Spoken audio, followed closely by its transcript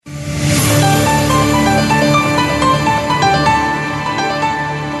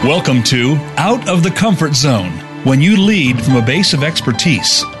Welcome to Out of the Comfort Zone. When you lead from a base of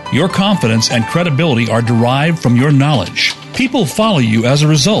expertise, your confidence and credibility are derived from your knowledge. People follow you as a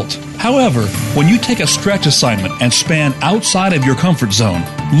result. However, when you take a stretch assignment and span outside of your comfort zone,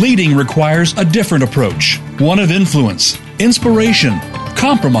 leading requires a different approach, one of influence, inspiration,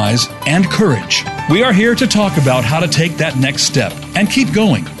 compromise, and courage. We are here to talk about how to take that next step and keep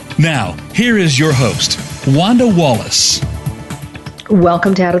going. Now, here is your host, Wanda Wallace.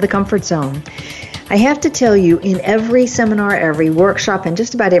 Welcome to Out of the Comfort Zone. I have to tell you, in every seminar, every workshop, and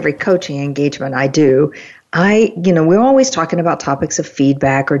just about every coaching engagement I do, we're always talking about topics of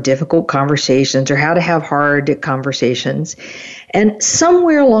feedback or difficult conversations or how to have hard conversations. And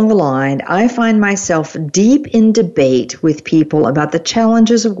somewhere along the line, I find myself deep in debate with people about the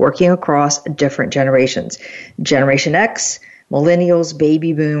challenges of working across different generations. Generation X, millennials,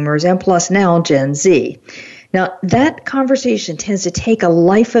 baby boomers, and plus now Gen Z. Now, that conversation tends to take a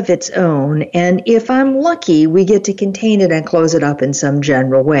life of its own, and if I'm lucky, we get to contain it and close it up in some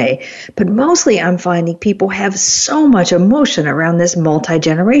general way. But mostly I'm finding people have so much emotion around this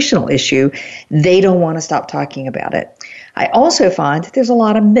multi-generational issue, they don't want to stop talking about it. I also find that there's a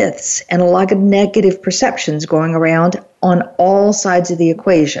lot of myths and a lot of negative perceptions going around on all sides of the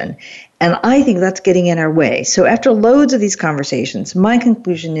equation. And I think that's getting in our way. So after loads of these conversations, my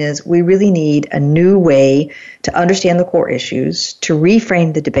conclusion is we really need a new way to understand the core issues, to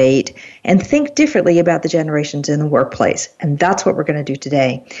reframe the debate, and think differently about the generations in the workplace. And that's what we're going to do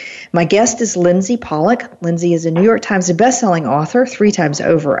today. My guest is Lindsay Pollock. Lindsay is a New York Times bestselling author, 3 times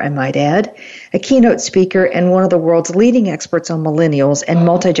over, I might add, a keynote speaker, and one of the world's leading experts on millennials and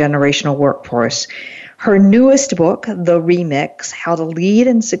multi-generational workforce. Her newest book, The REMIX, How to Lead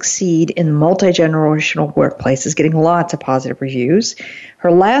and Succeed in Multi-Generational Workplace, is getting lots of positive reviews.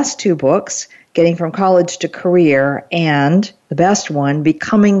 Her last 2 books, Getting from College to Career, and the best one,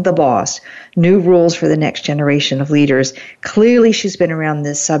 Becoming the Boss, New Rules for the Next Generation of Leaders. Clearly, she's been around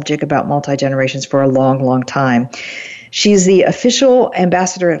this subject about multi-generations for a long, long time. She's the official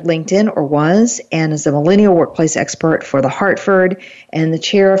ambassador at LinkedIn, or was, and is a millennial workplace expert for The Hartford and the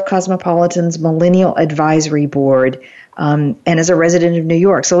chair of Cosmopolitan's Millennial Advisory Board, and is a resident of New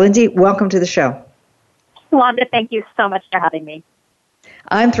York. So, Lindsay, welcome to the show. Wanda, thank you so much for having me.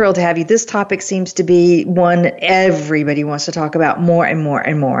 I'm thrilled to have you. This topic seems to be one everybody wants to talk about more and more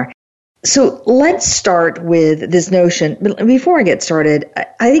and more. So let's start with this notion. But before I get started,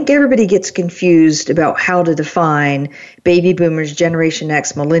 I think everybody gets confused about how to define baby boomers, Generation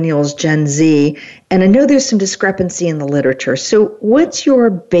X, millennials, Gen Z, and I know there's some discrepancy in the literature. So what's your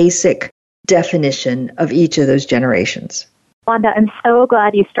basic definition of each of those generations? Wanda, I'm so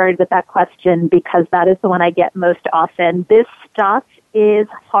glad you started with that question because that is the one I get most often. This stuff is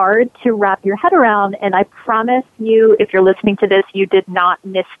hard to wrap your head around, and I promise you, if you're listening to this, you did not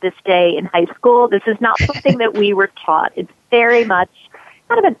miss this day in high school. This is not something that we were taught. It's very much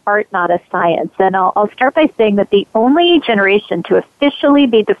kind of an art, not a science. And I'll start by saying that the only generation to officially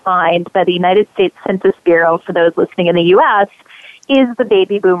be defined by the United States Census Bureau, for those listening in the U.S., is the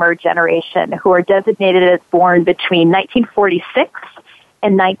baby boomer generation, who are designated as born between 1946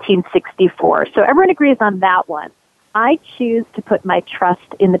 and 1964. So everyone agrees on that one. I choose to put my trust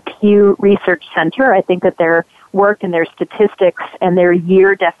in the Pew Research Center. I think that their work and their statistics and their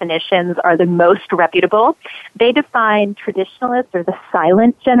year definitions are the most reputable. They define traditionalists, or the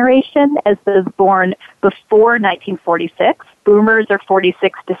silent generation, as those born before 1946. Boomers are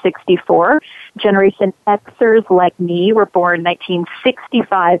 46 to 64. Generation Xers, like me, were born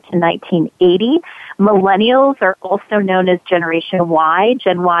 1965 to 1980. Millennials are also known as Generation Y.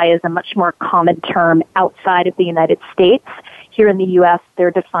 Gen Y is a much more common term outside of the United States. Here in the U.S., they're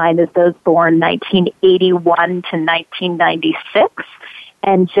defined as those born 1981 to 1996.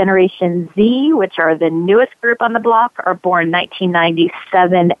 And Generation Z, which are the newest group on the block, are born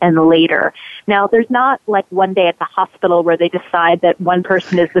 1997 and later. Now, there's not like one day at the hospital where they decide that one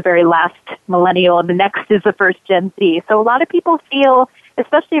person is the very last millennial and the next is the first Gen Z. So a lot of people feel,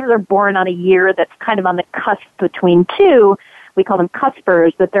 especially if they're born on a year that's kind of on the cusp between two, we call them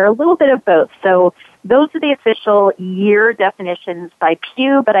cuspers, that they're a little bit of both. So those are the official year definitions by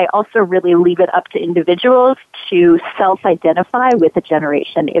Pew, but I also really leave it up to individuals to self-identify with a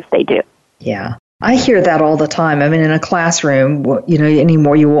generation if they do. Yeah. I hear that all the time. I mean, in a classroom,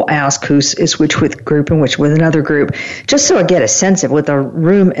 anymore you will ask who is which with group and which with another group, just so I get a sense of what the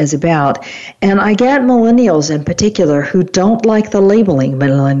room is about. And I get millennials in particular who don't like the labeling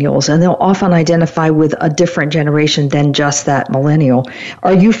millennials, and they'll often identify with a different generation than just that millennial.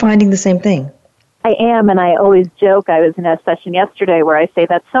 Are you finding the same thing? I am, and I always joke. I was in a session yesterday where I say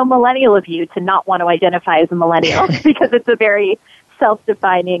that's so millennial of you to not want to identify as a millennial because it's a very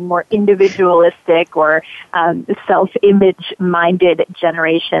self-defining, more individualistic or self-image-minded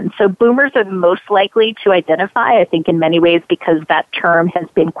generation. So boomers are the most likely to identify, I think, in many ways because that term has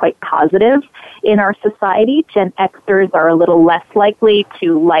been quite positive in our society. Gen Xers are a little less likely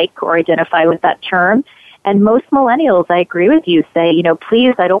to like or identify with that term. And most millennials, I agree with you, say,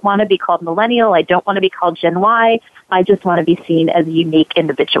 please, I don't want to be called millennial. I don't want to be called Gen Y. I just want to be seen as a unique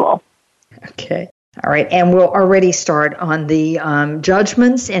individual. Okay. All right. And we'll already start on the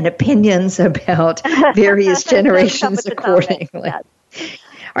judgments and opinions about various generations accordingly. Yes.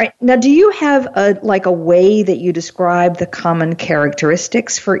 All right. Now, do you have a way that you describe the common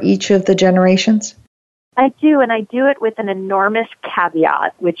characteristics for each of the generations? I do, and I do it with an enormous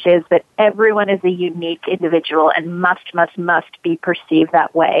caveat, which is that everyone is a unique individual and must be perceived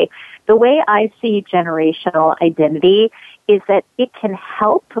that way. The way I see generational identity is that it can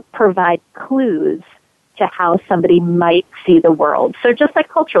help provide clues to how somebody might see the world. So just like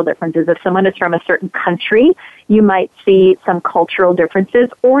cultural differences, if someone is from a certain country, you might see some cultural differences,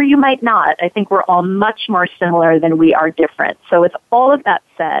 or you might not. I think we're all much more similar than we are different. So with all of that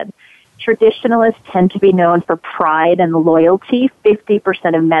said, traditionalists tend to be known for pride and loyalty.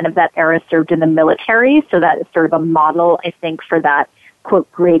 50% of men of that era served in the military, so that is sort of a model, I think, for that,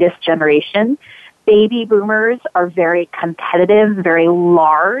 quote, greatest generation. Baby boomers are very competitive, very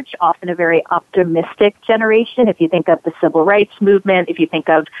large, often a very optimistic generation. If you think of the civil rights movement, if you think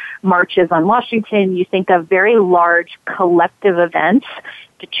of marches on Washington, you think of very large collective events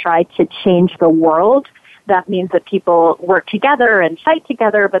to try to change the world. That means that people work together and fight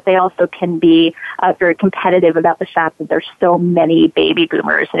together, but they also can be very competitive about the fact that there's so many baby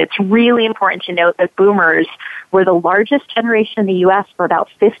boomers. And it's really important to note that boomers were the largest generation in the U.S. for about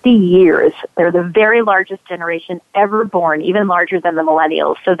 50 years. They're the very largest generation ever born, even larger than the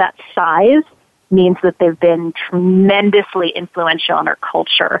millennials. So that size means that they've been tremendously influential in our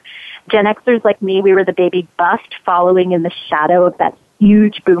culture. Gen Xers like me, we were the baby bust following in the shadow of that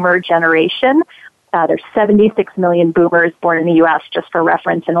huge boomer generation. There's 76 million boomers born in the U.S., just for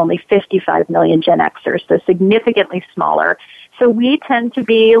reference, and only 55 million Gen Xers, so significantly smaller. So we tend to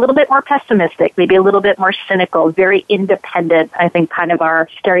be a little bit more pessimistic, maybe a little bit more cynical, very independent. I think kind of our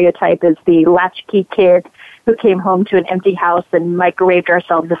stereotype is the latchkey kid who came home to an empty house and microwaved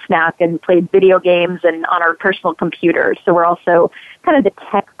ourselves a snack and played video games and on our personal computers. So we're also kind of the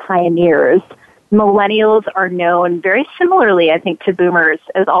tech pioneers. Millennials are known very similarly, I think, to boomers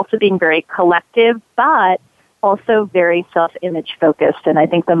as also being very collective, but also very self-image focused. And I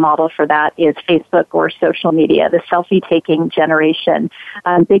think the model for that is Facebook or social media, the selfie-taking generation.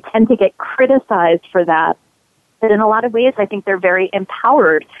 They tend to get criticized for that. But in a lot of ways, I think they're very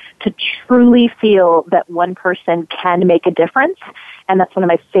empowered to truly feel that one person can make a difference. And that's one of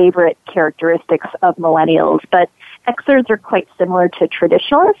my favorite characteristics of millennials. But Xers are quite similar to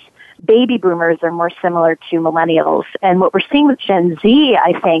traditionalists. Baby boomers are more similar to millennials. And what we're seeing with Gen Z,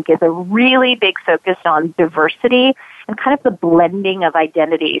 I think, is a really big focus on diversity and kind of the blending of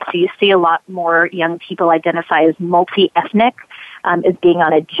identity. So you see a lot more young people identify as multi-ethnic, as being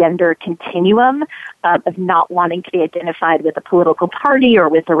on a gender continuum, of not wanting to be identified with a political party or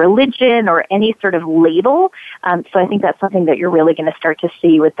with a religion or any sort of label. So I think that's something that you're really going to start to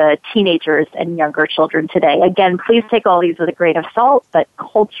see with the teenagers and younger children today. Again, please take all these with a grain of salt, but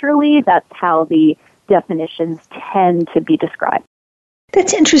culturally, that's how the definitions tend to be described.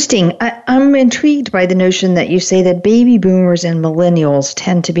 That's interesting. I'm intrigued by the notion that you say that baby boomers and millennials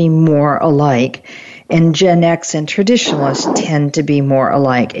tend to be more alike, and Gen X and traditionalists tend to be more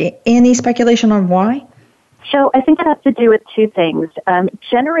alike. Any speculation on why? So I think it has to do with two things.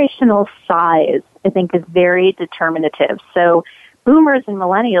 Generational size, I think, is very determinative. So boomers and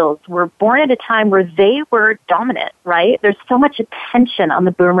millennials were born at a time where they were dominant, right? There's so much attention on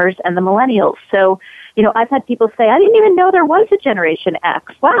the boomers and the millennials. So, I've had people say, I didn't even know there was a Generation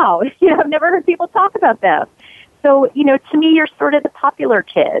X. Wow. I've never heard people talk about that. So, to me, you're sort of the popular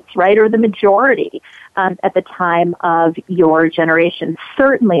kids, right, or the majority at the time of your generation.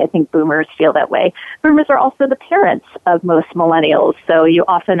 Certainly, I think boomers feel that way. Boomers are also the parents of most millennials, so you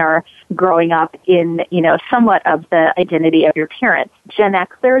often are growing up in, somewhat of the identity of your parents. Gen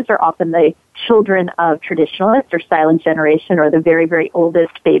Xers are often the children of traditionalists or silent generation or the very, very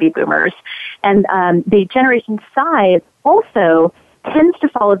oldest baby boomers. And the generation size also tends to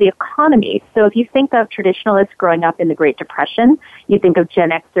follow the economy. So if you think of traditionalists growing up in the Great Depression, you think of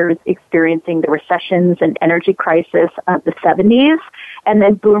Gen Xers experiencing the recessions and energy crisis of the 70s, and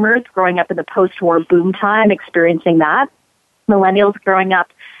then boomers growing up in the post-war boom time experiencing that, millennials growing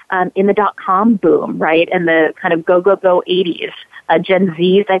up in the dot-com boom, right, and the kind of go 80s. Gen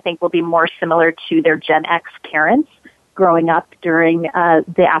Zs, I think, will be more similar to their Gen X parents. growing up during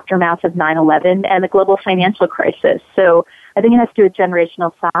the aftermath of 9/11 and the global financial crisis. So I think it has to do with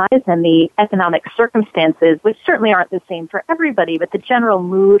generational size and the economic circumstances, which certainly aren't the same for everybody, but the general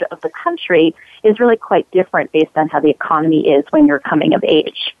mood of the country is really quite different based on how the economy is when you're coming of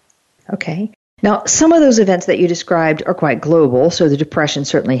age. Okay. Now, some of those events that you described are quite global. So the Depression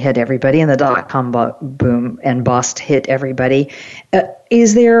certainly hit everybody, and the dot-com boom and bust hit everybody.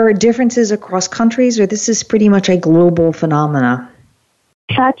 Is there differences across countries, or this is pretty much a global phenomena?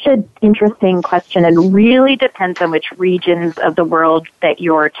 Such an interesting question, and really depends on which regions of the world that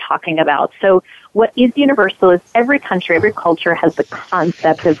you're talking about. So what is universal is every country, every culture has the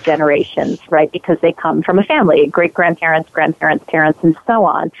concept of generations, right? Because they come from a family, great-grandparents, grandparents, parents, and so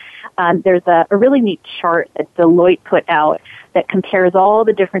on. There's a really neat chart that Deloitte put out that compares all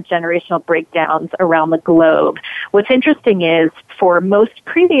the different generational breakdowns around the globe. What's interesting is for most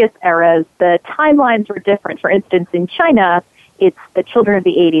previous eras, the timelines were different. For instance, in China, it's the children of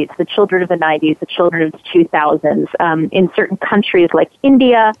the 80s, the children of the 90s, the children of the 2000s. In certain countries like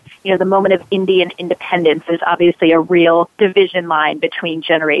India, the moment of Indian independence is obviously a real division line between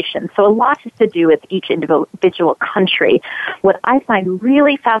generations. So a lot has to do with each individual country. What I find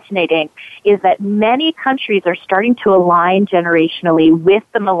really fascinating is that many countries are starting to align generationally with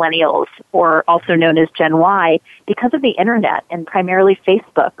the millennials, or also known as Gen Y, because of the internet and primarily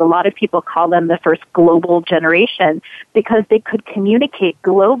Facebook. A lot of people call them the first global generation because they could communicate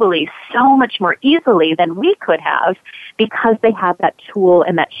globally so much more easily than we could have because they have that tool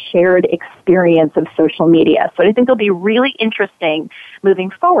and that shared experience of social media. So I think it'll be really interesting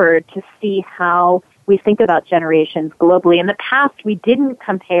moving forward to see how we think about generations globally. In the past, we didn't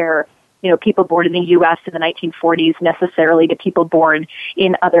compare people born in the U.S. in the 1940s necessarily to people born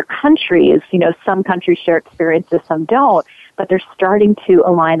in other countries. Some countries share experiences, some don't, but they're starting to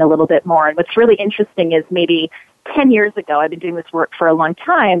align a little bit more. And what's really interesting is maybe 10 years ago, I've been doing this work for a long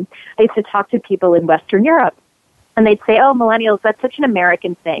time, I used to talk to people in Western Europe, and they'd say, oh, millennials, that's such an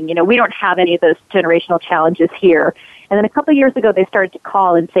American thing. We don't have any of those generational challenges here. And then a couple of years ago, they started to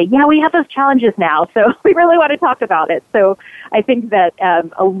call and say, yeah, we have those challenges now, so we really want to talk about it. So I think that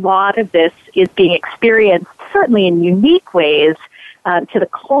a lot of this is being experienced, certainly in unique ways, to the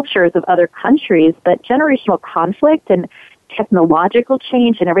cultures of other countries, but generational conflict and technological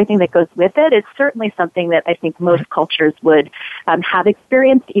change and everything that goes with it is certainly something that I think most cultures would have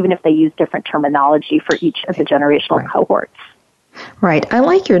experienced, even if they use different terminology for each of the generational cohorts. Right. I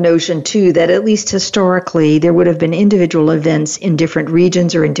like your notion, too, that at least historically there would have been individual events in different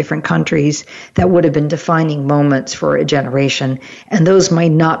regions or in different countries that would have been defining moments for a generation, and those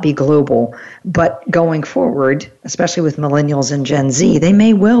might not be global. But going forward, especially with millennials and Gen Z, they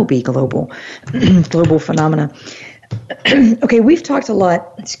may well be global phenomena. Okay, we've talked a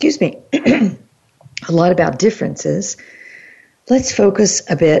lot, a lot about differences. Let's focus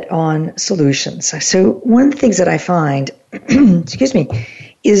a bit on solutions. So one of the things that I find,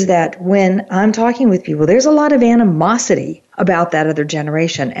 is that when I'm talking with people, there's a lot of animosity about that other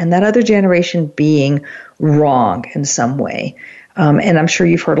generation, and that other generation being wrong in some way. And I'm sure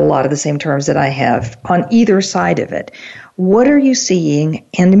you've heard a lot of the same terms that I have on either side of it. What are you seeing,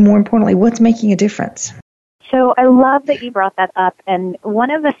 and more importantly, what's making a difference? So I love that you brought that up, and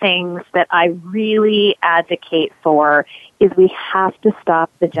one of the things that I really advocate for is we have to stop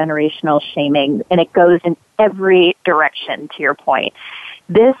the generational shaming, and it goes in every direction, to your point.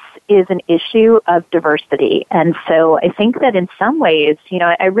 This is an issue of diversity, and so I think that in some ways,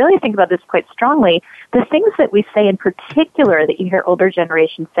 I really think about this quite strongly. The things that we say in particular that you hear older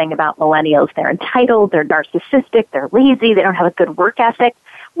generations saying about millennials, they're entitled, they're narcissistic, they're lazy, they don't have a good work ethic,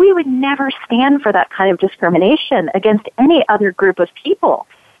 we would never stand for that kind of discrimination against any other group of people.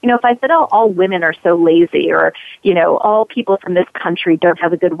 If I said, oh, all women are so lazy, or, all people from this country don't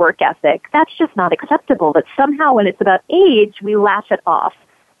have a good work ethic, that's just not acceptable. But somehow when it's about age, we laugh it off.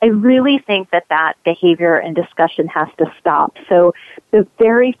 I really think that behavior and discussion has to stop. So the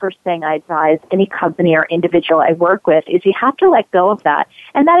very first thing I advise any company or individual I work with is you have to let go of that.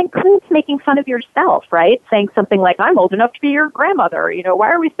 And that includes making fun of yourself, right? Saying something like, I'm old enough to be your grandmother.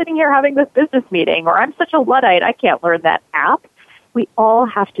 Why are we sitting here having this business meeting? Or I'm such a Luddite, I can't learn that app. We all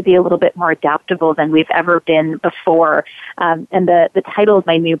have to be a little bit more adaptable than we've ever been before. And the title of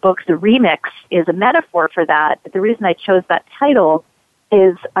my new book, The REMIX, is a metaphor for that. But the reason I chose that title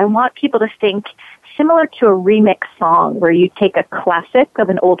is I want people to think similar to a remix song where you take a classic of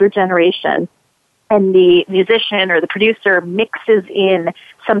an older generation and the musician or the producer mixes in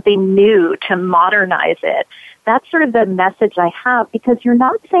something new to modernize it. That's sort of the message I have, because you're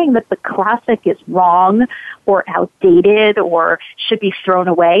not saying that the classic is wrong or outdated or should be thrown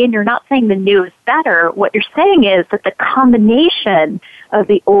away, and you're not saying the new is better. What you're saying is that the combination of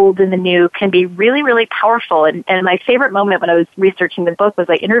the old and the new can be really, really powerful. And my favorite moment when I was researching the book was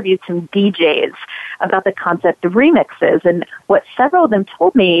I interviewed some DJs about the concept of remixes, and what several of them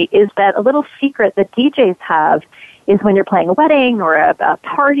told me is that a little secret that DJs have is when you're playing a wedding or a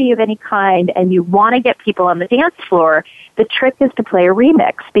party of any kind and you want to get people on the dance floor, the trick is to play a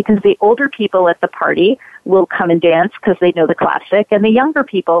remix, because the older people at the party will come and dance because they know the classic, and the younger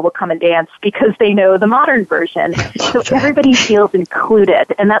people will come and dance because they know the modern version. So everybody feels included,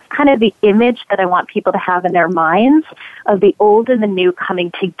 and that's kind of the image that I want people to have in their minds of the old and the new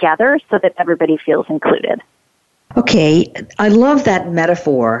coming together so that everybody feels included. Okay, I love that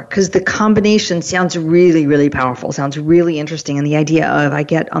metaphor, because the combination sounds really, really powerful, sounds really interesting, and the idea of I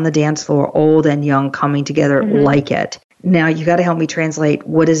get on the dance floor old and young coming together like it. Now, you got to help me translate,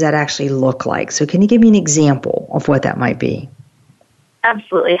 what does that actually look like? So can you give me an example of what that might be?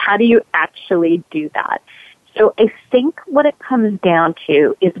 Absolutely. How do you actually do that? So I think what it comes down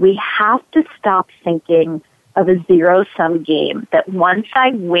to is we have to stop thinking of a zero-sum game, that one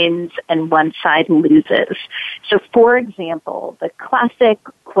side wins and one side loses. So, for example, the classic,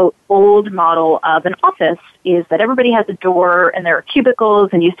 quote, old model of an office is that everybody has a door and there are cubicles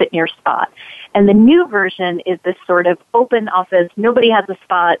and you sit in your spot. And the new version is this sort of open office, nobody has a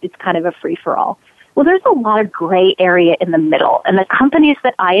spot, it's kind of a free-for-all. Well, there's a lot of gray area in the middle, and the companies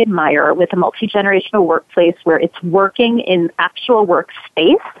that I admire with a multi-generational workplace where it's working in actual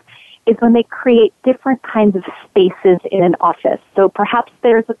workspace is when they create different kinds of spaces in an office. So perhaps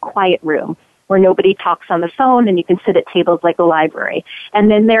there's a quiet room where nobody talks on the phone and you can sit at tables like a library. And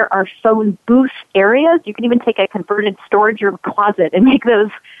then there are phone booth areas. You can even take a converted storage room closet and make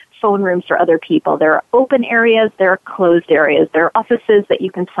those phone rooms for other people. There are open areas, there are closed areas. There are offices that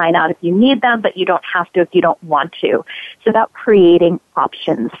you can sign out if you need them, but you don't have to if you don't want to. It's about creating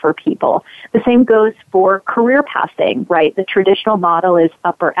options for people. The same goes for career pathing, right? The traditional model is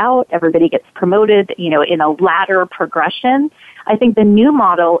up or out. Everybody gets promoted, in a ladder progression. I think the new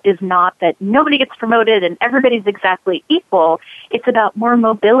model is not that nobody gets promoted and everybody's exactly equal. It's about more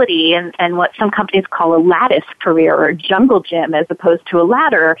mobility and what some companies call a lattice career or jungle gym as opposed to a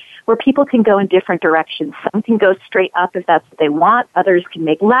ladder, where people can go in different directions. Some can go straight up if that's what they want. Others can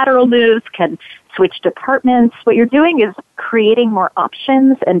make lateral moves, can switch departments. What you're doing is creating more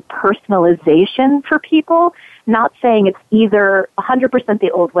options and personalization for people, not saying it's either 100%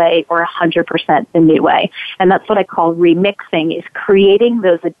 the old way or 100% the new way. And that's what I call remixing, is creating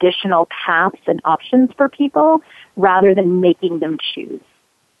those additional paths and options for people rather than making them choose.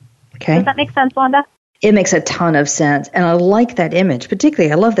 Okay. Does that make sense, Wanda? It makes a ton of sense. And I like that image.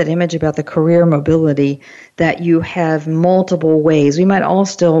 Particularly, I love that image about the career mobility, that you have multiple ways. We might all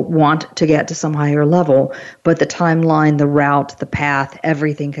still want to get to some higher level, but the timeline, the route, the path,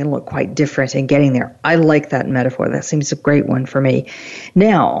 everything can look quite different in getting there. I like that metaphor. That seems a great one for me.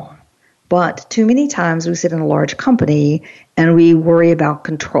 Now, but too many times we sit in a large company and we worry about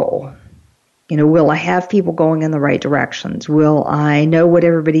control. Will I have people going in the right directions? Will I know what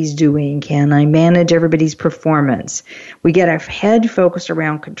everybody's doing? Can I manage everybody's performance? We get our head focused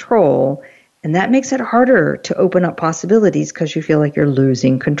around control, and that makes it harder to open up possibilities because you feel like you're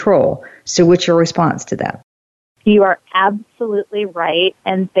losing control. So what's your response to that? You are absolutely right,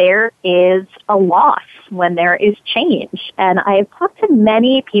 and there is a loss when there is change. And I have talked to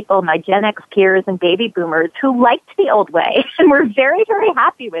many people, my Gen X peers and baby boomers, who liked the old way and were very, very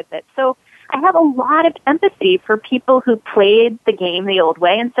happy with it. So I have a lot of empathy for people who played the game the old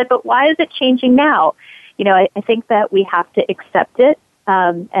way and said, but why is it changing now? I think that we have to accept it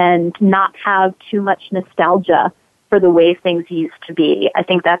and not have too much nostalgia for the way things used to be. I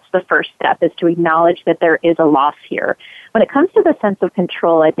think that's the first step, is to acknowledge that there is a loss here. When it comes to the sense of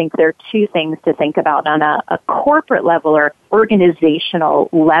control, I think there are two things to think about on a corporate level or organizational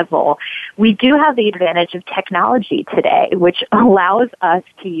level. We do have the advantage of technology today, which allows us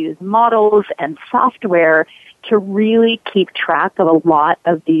to use models and software to really keep track of a lot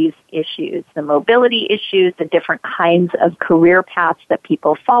of these issues, the mobility issues, the different kinds of career paths that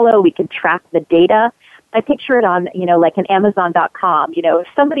people follow. We can track the data. I picture it on, like an Amazon.com. If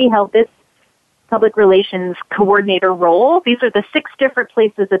somebody held this public relations coordinator role, these are the 6 different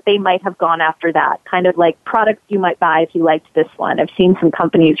places that they might have gone after that, kind of like products you might buy if you liked this one. I've seen some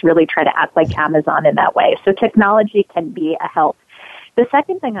companies really try to act like Amazon in that way. So technology can be a help. The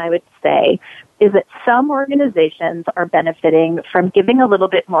second thing I would say is that some organizations are benefiting from giving a little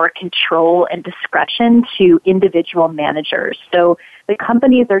bit more control and discretion to individual managers. So the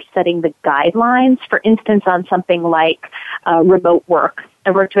companies are setting the guidelines, for instance, on something like remote work.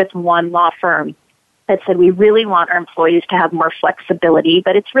 I worked with one law firm that said we really want our employees to have more flexibility,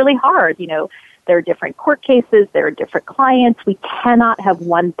 but it's really hard. You know, there are different court cases, there are different clients. We cannot have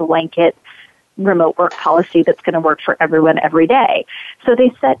one blanket remote work policy that's going to work for everyone every day. So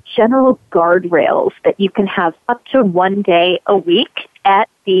they set general guardrails that you can have up to 1 day a week at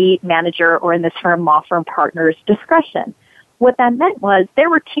the manager, or in this firm, law firm partner's discretion. What that meant was there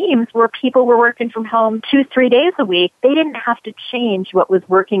were teams where people were working from home 2-3 days a week. They didn't have to change what was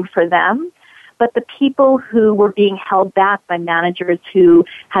working for them. But the people who were being held back by managers who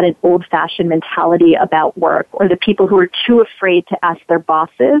had an old-fashioned mentality about work, or the people who were too afraid to ask their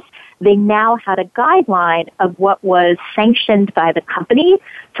bosses, they now had a guideline of what was sanctioned by the company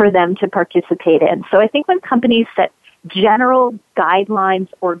for them to participate in. So I think when companies set general guidelines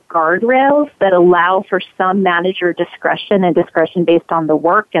or guardrails that allow for some manager discretion and discretion based on the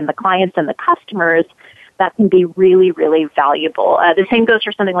work and the clients and the customers, that can be really, really valuable. The same goes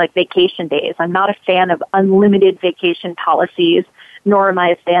for something like vacation days. I'm not a fan of unlimited vacation policies, nor am I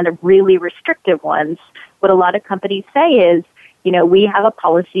a fan of really restrictive ones. What a lot of companies say is, you know, we have a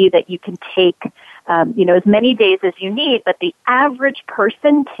policy that you can take, as many days as you need, but the average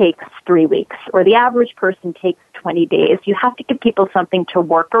person takes 3 weeks, or the average person takes 20 days. You have to give people something to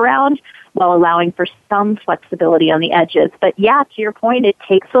work around while allowing for some flexibility on the edges. But yeah, to your point, it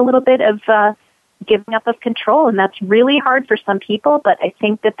takes a little bit of giving up of control, and that's really hard for some people, but I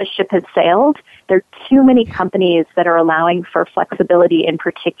think that the ship has sailed. There are too many companies that are allowing for flexibility in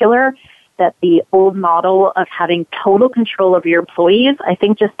particular, that the old model of having total control over your employees, I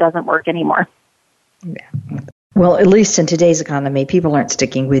think, just doesn't work anymore. Yeah. Well, at least in today's economy, people aren't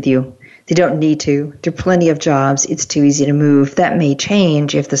sticking with you. They don't need to. There are plenty of jobs. It's too easy to move. That may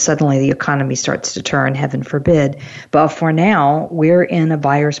change if suddenly the economy starts to turn, heaven forbid. But for now, we're in a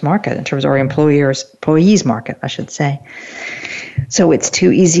buyer's market in terms of our employees market, I should say. So it's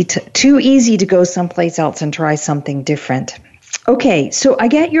too easy to go someplace else and try something different. Okay, so I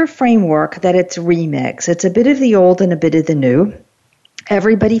get your framework that it's REMIX. It's a bit of the old and a bit of the new.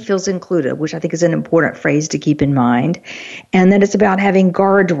 Everybody feels included, which I think is an important phrase to keep in mind. And then it's about having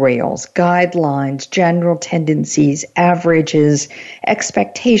guardrails, guidelines, general tendencies, averages,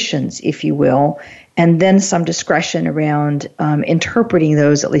 expectations, if you will, and then some discretion around interpreting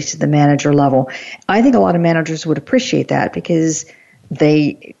those, at least at the manager level. I think a lot of managers would appreciate that because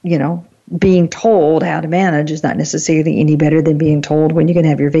they, being told how to manage is not necessarily any better than being told when you can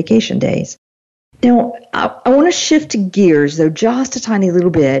have your vacation days. Now, I want to shift gears, though, just a tiny little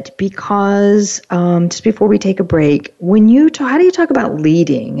bit, because just before we take a break, how do you talk about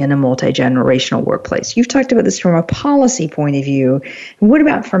leading in a multi-generational workplace? You've talked about this from a policy point of view. And what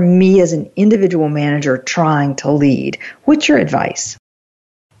about for me as an individual manager trying to lead? What's your advice?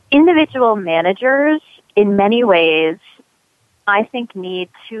 Individual managers, in many ways, I think need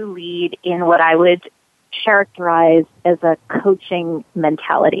to lead in what I would characterize as a coaching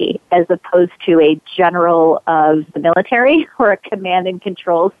mentality as opposed to a general of the military or a command and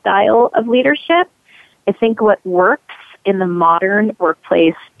control style of leadership. I think what works in the modern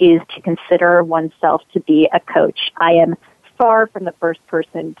workplace is to consider oneself to be a coach. I am far from the first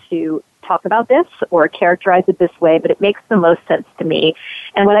person to talk about this or characterize it this way, but it makes the most sense to me.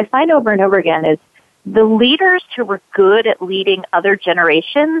 And what I find over and over again is the leaders who were good at leading other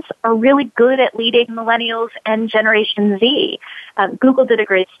generations are really good at leading millennials and Generation Z. Google did a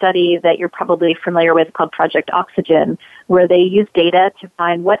great study that you're probably familiar with called Project Oxygen, where they use data to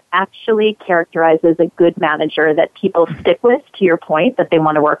find what actually characterizes a good manager that people stick with, to your point, that they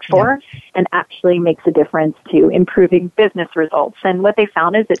want to work for, and actually makes a difference to improving business results. And what they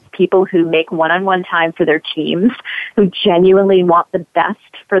found is it's people who make one-on-one time for their teams, who genuinely want the best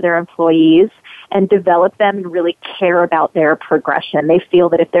for their employees, and develop them and really care about their progression. They feel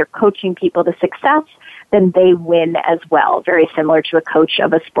that if they're coaching people to success, then they win as well, very similar to a coach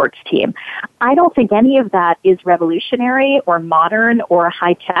of a sports team. I don't think any of that is revolutionary or modern or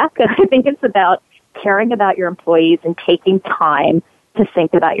high-tech. I think it's about caring about your employees and taking time to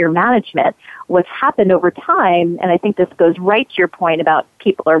think about your management. What's happened over time, and I think this goes right to your point about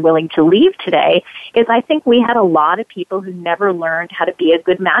people are willing to leave today, is I think we had a lot of people who never learned how to be a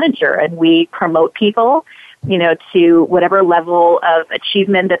good manager, and we promote people, to whatever level of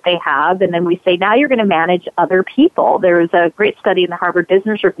achievement that they have, and then we say, now you're going to manage other people. There's a great study in the Harvard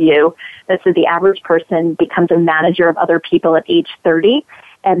Business Review that says the average person becomes a manager of other people at age 30,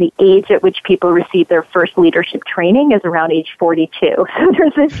 and the age at which people receive their first leadership training is around age 42. So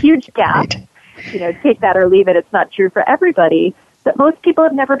there's this huge gap. Right. Take that or leave it. It's not true for everybody. But most people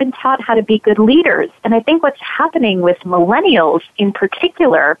have never been taught how to be good leaders. And I think what's happening with millennials in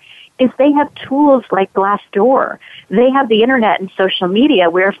particular is they have tools like Glassdoor. They have the internet and social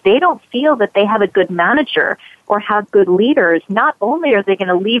media where if they don't feel that they have a good manager or have good leaders, not only are they going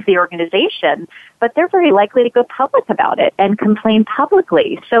to leave the organization, but they're very likely to go public about it and complain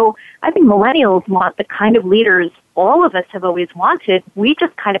publicly. So I think millennials want the kind of leaders all of us have always wanted. We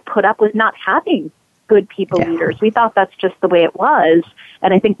just kind of put up with not having good people leaders. We thought that's just the way it was.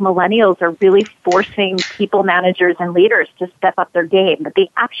 And I think millennials are really forcing people managers and leaders to step up their game. But the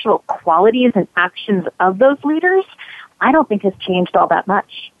actual qualities and actions of those leaders, I don't think has changed all that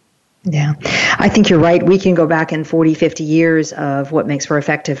much. Yeah, I think you're right. We can go back in 40, 50 years of what makes for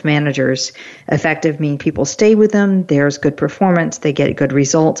effective managers. Effective mean people stay with them, there's good performance, they get good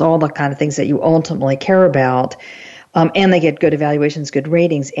results, all the kind of things that you ultimately care about. And they get good evaluations, good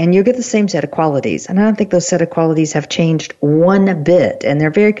ratings, and you get the same set of qualities. And I don't think those set of qualities have changed one bit, and they're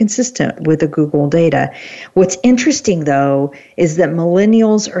very consistent with the Google data. What's interesting, though, is that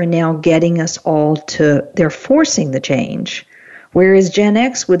millennials are now getting us all they're forcing the change, whereas Gen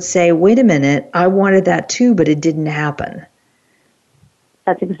X would say, wait a minute, I wanted that too, but it didn't happen.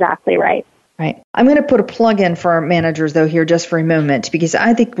 That's exactly right. Right. I'm going to put a plug in for our managers, though, here just for a moment, because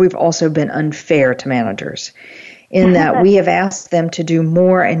I think we've also been unfair to managers, in that we have asked them to do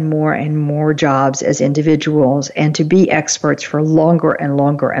more and more and more jobs as individuals and to be experts for longer and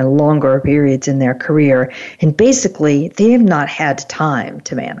longer and longer periods in their career. And basically, they have not had time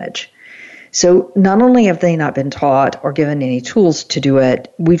to manage. So not only have they not been taught or given any tools to do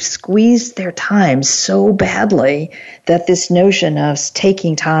it, we've squeezed their time so badly that this notion of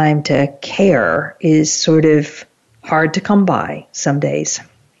taking time to care is sort of hard to come by some days,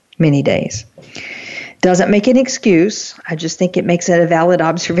 many days. Doesn't make an excuse. I just think it makes it a valid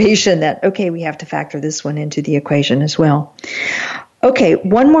observation that, okay, we have to factor this one into the equation as well. Okay,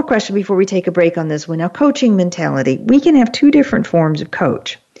 one more question before we take a break on this one. Now, coaching mentality. We can have two different forms of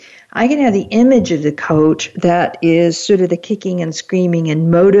coach. I can have the image of the coach that is sort of the kicking and screaming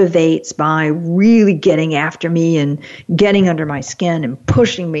and motivates by really getting after me and getting under my skin and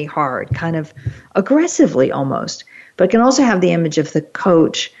pushing me hard, kind of aggressively almost. But I can also have the image of the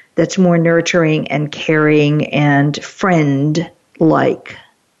coach that's more nurturing and caring and friend-like.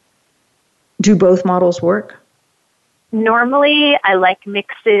 Do both models work? Normally, I like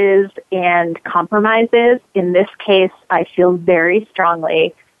mixes and compromises. In this case, I feel very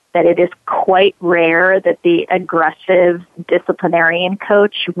strongly that it is quite rare that the aggressive disciplinarian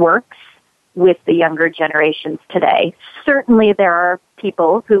coach works with the younger generations today. Certainly, there are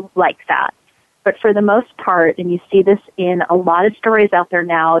people who like that. But for the most part, and you see this in a lot of stories out there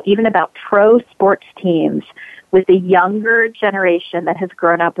now, even about pro sports teams, with the younger generation that has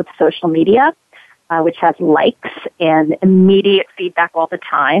grown up with social media, which has likes and immediate feedback all the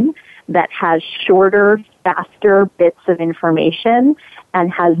time, that has shorter, faster bits of information and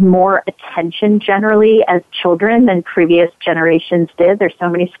has more attention generally as children than previous generations did. There's so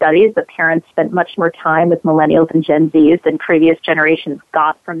many studies that parents spent much more time with millennials and Gen Zs than previous generations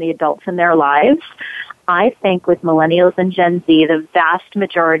got from the adults in their lives. I think with millennials and Gen Z, the vast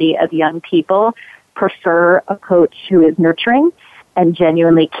majority of young people prefer a coach who is nurturing and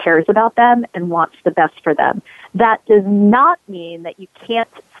genuinely cares about them and wants the best for them. That does not mean that you can't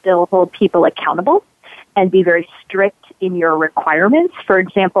still hold people accountable and be very strict in your requirements. For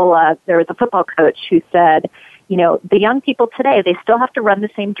example, there was a football coach who said, the young people today, they still have to run the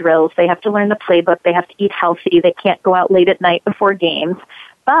same drills. They have to learn the playbook. They have to eat healthy. They can't go out late at night before games.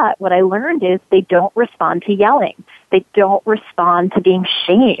 But what I learned is they don't respond to yelling. They don't respond to being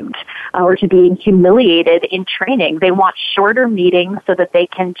shamed or to being humiliated in training. They want shorter meetings so that they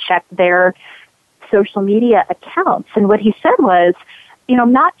can check their social media accounts. And what he said was,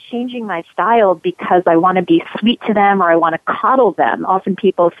 I'm not changing my style because I want to be sweet to them or I want to coddle them. Often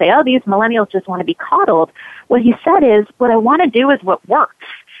people say, these millennials just want to be coddled. What he said is, what I want to do is what works.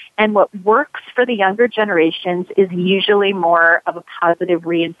 And what works for the younger generations is usually more of a positive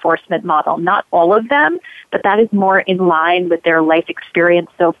reinforcement model. Not all of them, but that is more in line with their life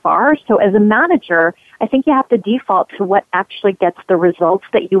experience so far. So as a manager, I think you have to default to what actually gets the results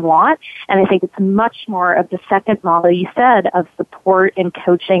that you want. And I think it's much more of the second model you said of support and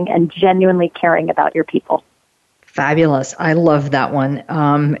coaching and genuinely caring about your people. Fabulous. I love that one.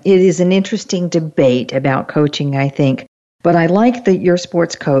 It is an interesting debate about coaching, I think. But I like your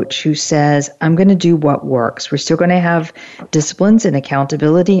sports coach who says, I'm going to do what works. We're still going to have disciplines and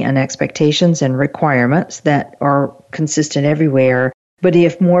accountability and expectations and requirements that are consistent everywhere. But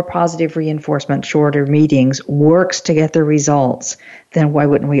if more positive reinforcement, shorter meetings works to get the results, then why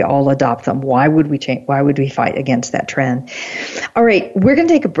wouldn't we all adopt them? Why would we change? Why would we fight against that trend? All right, we're going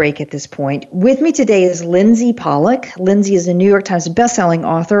to take a break at this point. With me today is Lindsay Pollack. Lindsay is a New York Times bestselling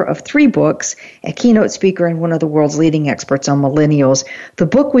author of 3 books, a keynote speaker, and one of the world's leading experts on millennials. The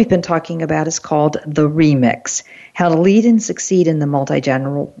book we've been talking about is called The REMIX, How to Lead and Succeed in the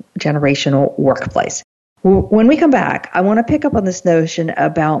Multi-Generational Workplace. When we come back, I want to pick up on this notion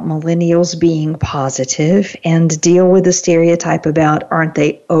about millennials being positive and deal with the stereotype about aren't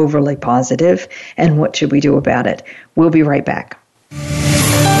they overly positive and what should we do about it. We'll be right back.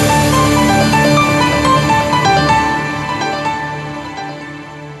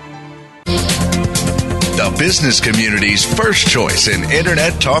 The business community's first choice in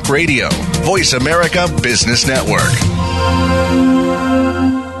Internet Talk Radio. Voice America Business Network.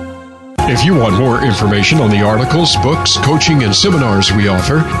 If you want more information on the articles, books, coaching, and seminars we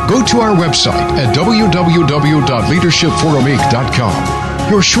offer, go to our website at www.leadershipforuminc.com.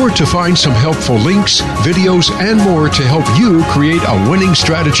 You're sure to find some helpful links, videos, and more to help you create a winning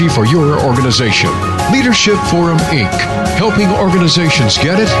strategy for your organization. Leadership Forum, Inc., helping organizations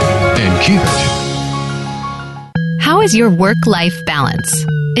get it and keep it. How is your work-life balance?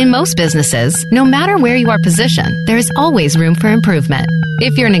 In most businesses, no matter where you are positioned, there is always room for improvement.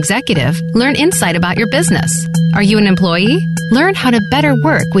 If you're an executive, learn insight about your business. Are you an employee? Learn how to better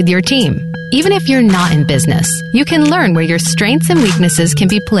work with your team. Even if you're not in business, you can learn where your strengths and weaknesses can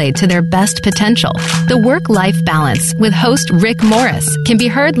be played to their best potential. The Work-Life Balance with host Rick Morris can be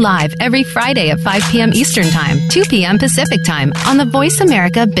heard live every Friday at 5 p.m. Eastern Time, 2 p.m. Pacific Time on the Voice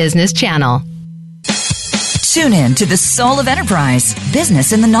America Business Channel. Tune in to The Soul of Enterprise,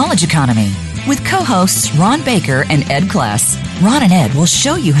 Business in the Knowledge Economy, with co-hosts Ron Baker and Ed Kless. Ron and Ed will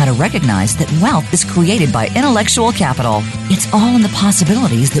show you how to recognize that wealth is created by intellectual capital. It's all in the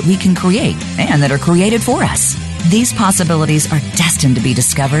possibilities that we can create and that are created for us. These possibilities are destined to be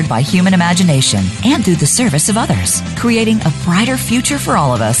discovered by human imagination and through the service of others, creating a brighter future for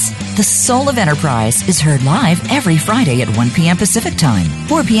all of us. The Soul of Enterprise is heard live every Friday at 1 p.m. Pacific Time,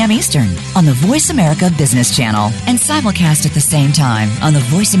 4 p.m. Eastern on the Voice America Business Channel and simulcast at the same time on the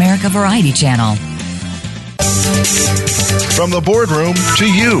Voice America Variety Channel. From the boardroom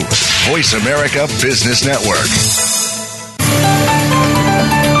to you, Voice America Business Network.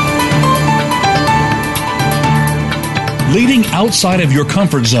 Leading outside of your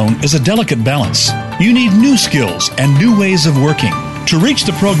comfort zone is a delicate balance. You need new skills and new ways of working. To reach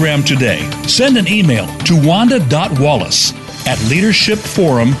the program today, send an email to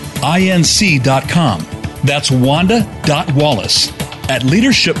wanda.wallace@leadershipforuminc.com. That's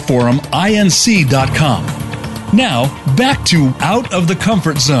wanda.wallace@leadershipforuminc.com. Now, back to Out of the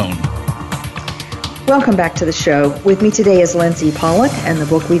Comfort Zone. Welcome back to the show. With me today is Lindsay Pollack, and the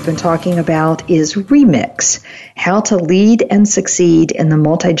book we've been talking about is REMIX, How to Lead and Succeed in the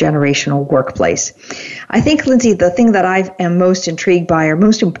Multi-Generational Workplace. I think, Lindsay, the thing that I am most intrigued by or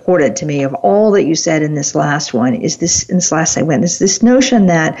most important to me of all that you said in this last one is this, in this last segment, is this notion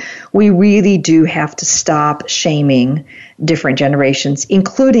that we really do have to stop shaming different generations,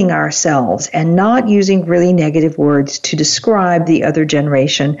 including ourselves, and not using really negative words to describe the other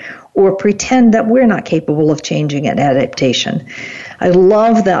generation or pretend that we're not capable of changing and adaptation. I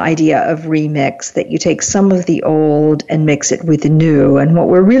love the idea of remix, that you take some of the old and mix it with the new. And what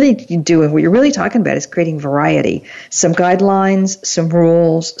we're really doing, what you're really talking about is creating variety. Some guidelines, some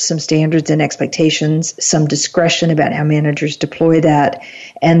rules, some standards and expectations, some discretion about how managers deploy that,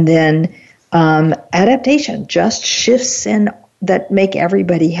 and then adaptation, just shifts and that make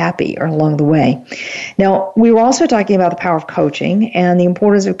everybody happy or along the way. Now, we were also talking about the power of coaching, and the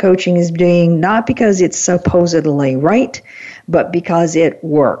importance of coaching is being not because it's supposedly right, but because it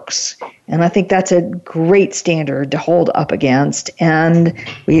works. And I think that's a great standard to hold up against. And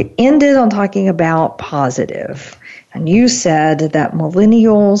we ended on talking about positive. And you said that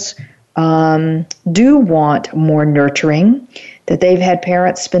millennials do want more nurturing, that they've had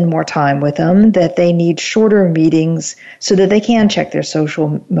parents spend more time with them, that they need shorter meetings so that they can check their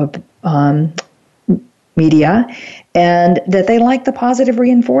social media, and that they like the positive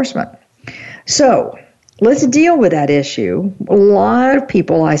reinforcement. So let's deal with that issue. A lot of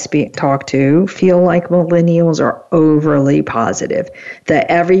people I talk to feel like millennials are overly positive, that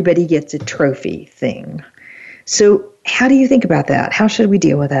everybody gets a trophy thing. So how do you think about that? How should we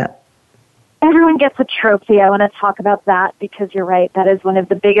deal with that? Everyone gets a trophy. I want to talk about that because you're right. That is one of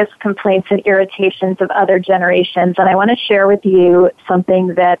the biggest complaints and irritations of other generations. And I want to share with you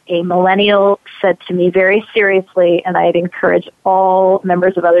something that a millennial said to me very seriously, and I'd encourage all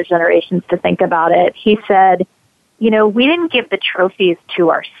members of other generations to think about it. He said, we didn't give the trophies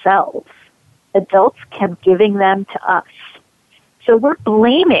to ourselves. Adults kept giving them to us. So we're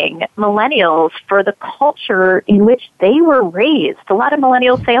blaming millennials for the culture in which they were raised. A lot of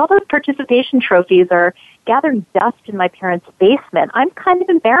millennials say, all those participation trophies are gathering dust in my parents' basement. I'm kind of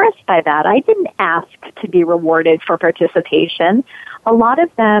embarrassed by that. I didn't ask to be rewarded for participation. A lot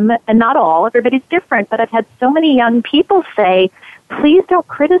of them, and not all, everybody's different, but I've had so many young people say, please don't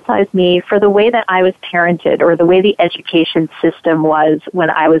criticize me for the way that I was parented or the way the education system was when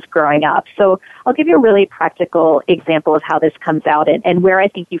I was growing up. So I'll give you a really practical example of how this comes out and where I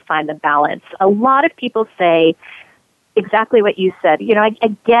think you find the balance. A lot of people say exactly what you said.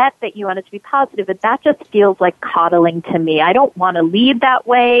 I get that you want it to be positive, but that just feels like coddling to me. I don't want to lead that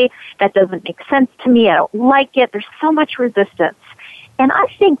way. That doesn't make sense to me. I don't like it. There's so much resistance. And I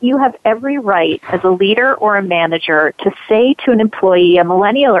think you have every right as a leader or a manager to say to an employee, a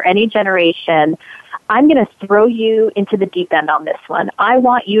millennial or any generation, I'm going to throw you into the deep end on this one. I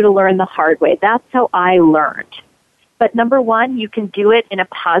want you to learn the hard way. That's how I learned. But number one, you can do it in a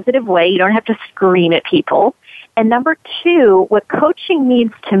positive way. You don't have to scream at people. And number two, what coaching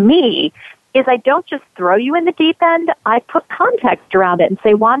means to me is I don't just throw you in the deep end. I put context around it and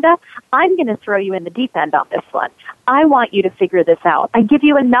say, Wanda, I'm going to throw you in the deep end on this one. I want you to figure this out. I give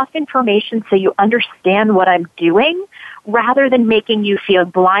you enough information so you understand what I'm doing rather than making you feel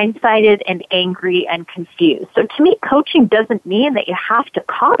blindsided and angry and confused. So to me, coaching doesn't mean that you have to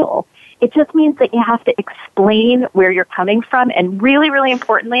coddle. It just means that you have to explain where you're coming from. And really, really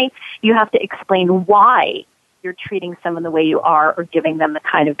importantly, you have to explain why you're treating someone the way you are or giving them the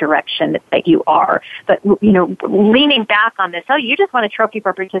kind of direction that you are. But, leaning back on this, you just want a trophy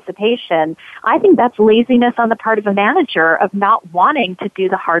for participation, I think that's laziness on the part of a manager of not wanting to do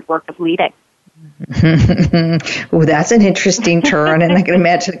the hard work of leading. Oh, that's an interesting turn. And I can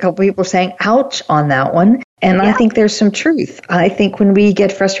imagine a couple people saying, ouch, on that one. And yeah. I think there's some truth. I think when we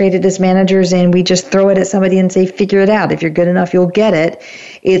get frustrated as managers and we just throw it at somebody and say, figure it out. If you're good enough, you'll get it.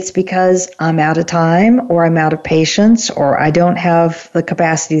 It's because I'm out of time or I'm out of patience or I don't have the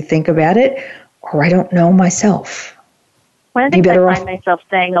capacity to think about it or I don't know myself. One of the things I find myself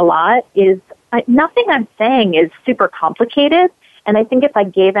saying a lot is nothing I'm saying is super complicated. And I think if I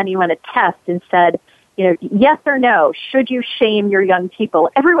gave anyone a test and said, yes or no, should you shame your young people?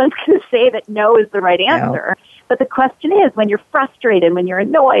 Everyone's going to say that no is the right answer. No. But the question is, when you're frustrated, when you're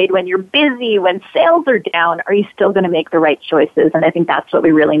annoyed, when you're busy, when sales are down, are you still going to make the right choices? And I think that's what we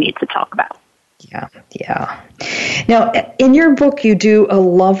really need to talk about. Yeah. Now, in your book, you do a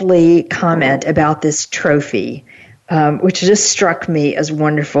lovely comment about this trophy, which just struck me as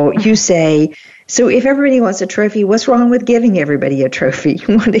wonderful. You say, so if everybody wants a trophy, what's wrong with giving everybody a trophy?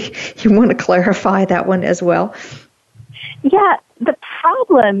 You want to clarify that one as well? Yeah, the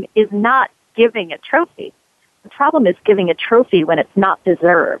problem is not giving a trophy. The problem is giving a trophy when it's not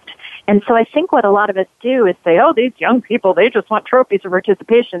deserved. And so I think what a lot of us do is say, these young people, they just want trophies for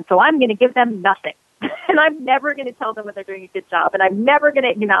participation, so I'm going to give them nothing. And I'm never going to tell them when they're doing a good job, and I'm never going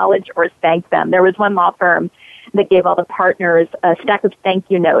to acknowledge or thank them. There was one law firm that gave all the partners a stack of thank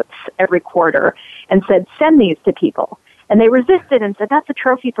you notes every quarter and said, send these to people. And they resisted and said, that's a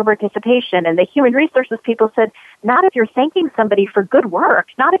trophy for participation. And the human resources people said, not if you're thanking somebody for good work,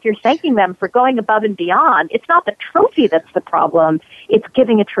 not if you're thanking them for going above and beyond. It's not the trophy that's the problem. It's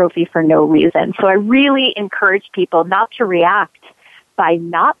giving a trophy for no reason. So I really encourage people not to react by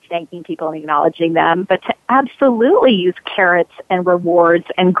not thanking people and acknowledging them, but to absolutely use carrots and rewards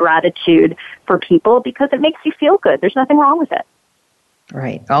and gratitude for people because it makes you feel good. There's nothing wrong with it.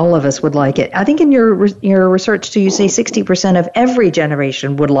 Right. All of us would like it. I think in your research, too, you say 60% of every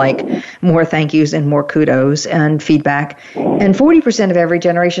generation would like more thank yous and more kudos and feedback, and 40% of every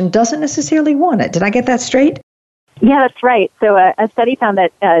generation doesn't necessarily want it. Did I get that straight? Yeah, that's right. So a study found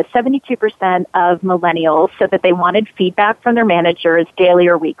that 72% of millennials said that they wanted feedback from their managers daily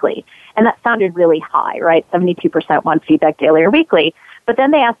or weekly. And that sounded really high, right? 72% want feedback daily or weekly. But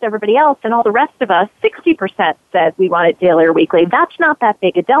then they asked everybody else, and all the rest of us, 60% said we want it daily or weekly. That's not that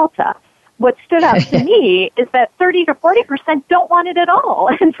big a delta. What stood out to me is that 30 to 40% don't want it at all.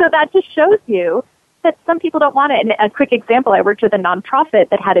 And so that just shows you that some people don't want it. And a quick example, I worked with a nonprofit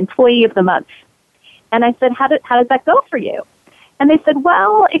that had Employee of the Month. And I said, how does that go for you? And they said,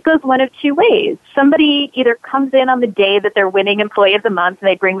 well, it goes one of two ways. Somebody either comes in on the day that they're winning Employee of the Month and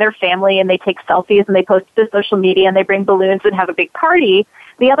they bring their family and they take selfies and they post to social media and they bring balloons and have a big party.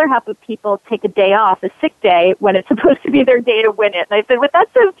 The other half of people take a day off, a sick day, when it's supposed to be their day to win it. And I said, what that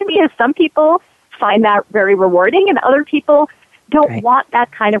says to me is some people find that very rewarding and other people don't want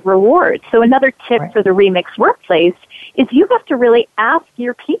that kind of reward. So another tip for the REMIX workplace is you have to really ask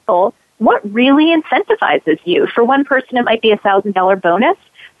your people, what really incentivizes you. For one person, it might be a $1,000 bonus.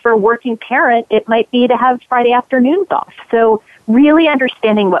 For a working parent, it might be to have Friday afternoons off. So really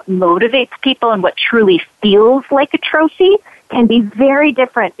understanding what motivates people and what truly feels like a trophy can be very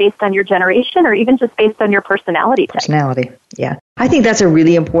different based on your generation or even just based on your personality type. Personality, yeah. I think that's a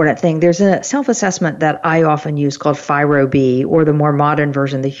really important thing. There's a self-assessment that I often use called FIRO-B, or the more modern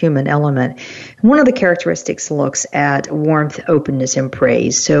version, the human element. One of the characteristics looks at warmth, openness, and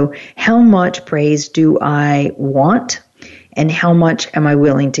praise. So how much praise do I want? And how much am I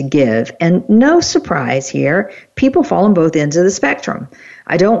willing to give? And no surprise here, people fall on both ends of the spectrum.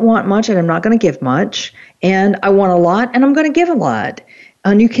 I don't want much and I'm not going to give much. And I want a lot and I'm going to give a lot.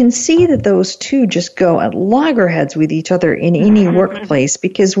 And you can see that those two just go at loggerheads with each other in any workplace,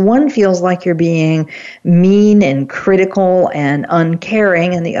 because one feels like you're being mean and critical and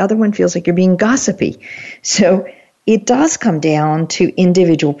uncaring, and the other one feels like you're being gossipy. So it does come down to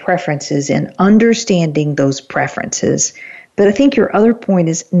individual preferences and understanding those preferences. But I think your other point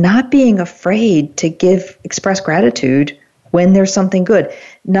is not being afraid to express gratitude when there's something good.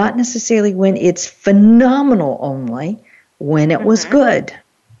 Not necessarily when it's phenomenal only, when it was good.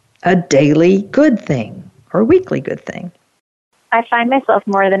 A daily good thing or weekly good thing. I find myself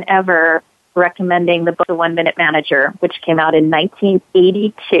more than ever recommending the book, The 1 Minute Manager, which came out in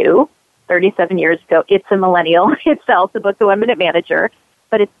 1982, 37 years ago. It's a millennial itself, the book, The 1 Minute Manager.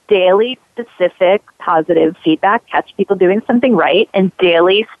 But it's daily specific positive feedback, catch people doing something right, and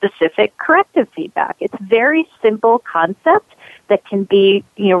daily specific corrective feedback. It's a very simple concept that can be,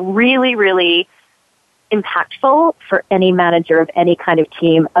 really, really impactful for any manager of any kind of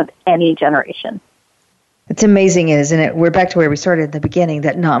team of any generation. It's amazing, isn't it? We're back to where we started at the beginning,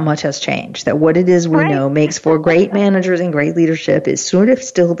 that not much has changed, that what it is we know makes for great managers and great leadership is sort of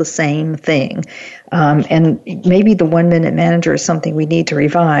still the same thing. And maybe the 1 minute manager is something we need to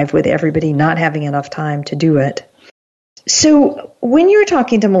revive with everybody not having enough time to do it. So when you're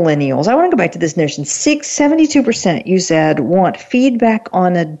talking to millennials, I want to go back to this notion. 72% you said want feedback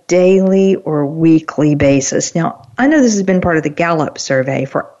on a daily or weekly basis. Now, I know this has been part of the Gallup survey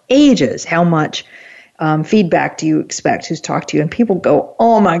for ages, how much feedback do you expect? Who's talked to you? And people go,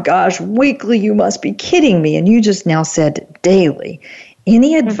 oh my gosh, weekly, you must be kidding me. And you just now said daily.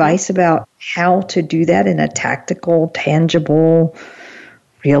 Any advice about how to do that in a tactical, tangible,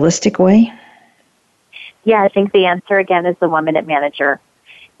 realistic way? Yeah, I think the answer again is the 1 Minute Manager.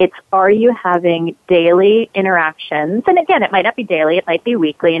 It's, are you having daily interactions? And again, it might not be daily, it might be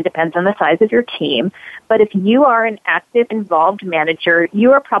weekly, and depends on the size of your team. But if you are an active, involved manager,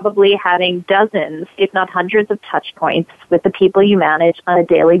 you are probably having dozens, if not hundreds of touch points with the people you manage on a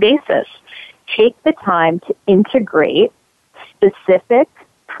daily basis. Take the time to integrate specific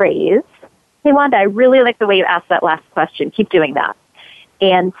praise. Hey, Wanda, I really like the way you asked that last question. Keep doing that.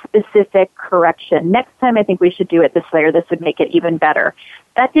 And specific correction. Next time, I think we should do it this way, or this would make it even better.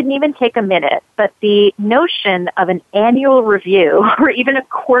 That didn't even take a minute, but the notion of an annual review or even a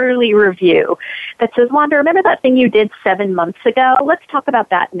quarterly review that says, Wanda, remember that thing you did 7 months ago? Let's talk about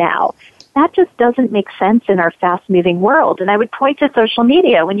that now. That just doesn't make sense in our fast-moving world. And I would point to social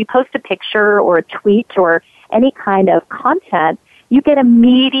media. When you post a picture or a tweet or any kind of content, you get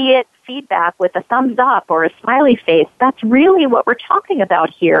immediate feedback with a thumbs up or a smiley face. That's really what we're talking about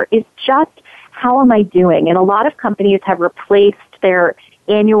here, is just how am I doing? And a lot of companies have replaced their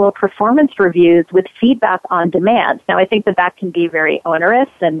annual performance reviews with feedback on demand. Now, I think that can be very onerous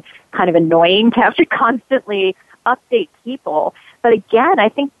and kind of annoying to have to constantly update people. But again, I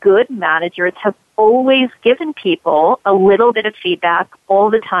think good managers have always given people a little bit of feedback all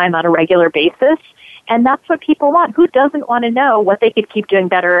the time on a regular basis. And that's what people want. Who doesn't want to know what they could keep doing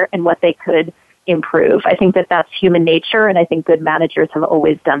better and what they could improve? I think that's human nature, and I think good managers have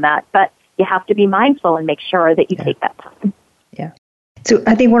always done that. But you have to be mindful and make sure that you take that time. Yeah. So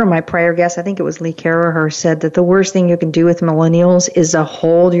I think one of my prior guests, I think it was Lee Caraher, said that the worst thing you can do with millennials is to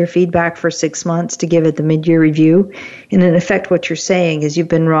hold your feedback for 6 months to give it the mid-year review. And in effect, what you're saying is you've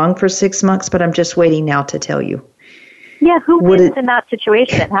been wrong for 6 months, but I'm just waiting now to tell you. Yeah, who wins in that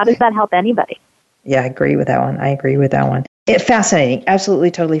situation? How does that help anybody? Yeah, I agree with that one. Fascinating. Absolutely,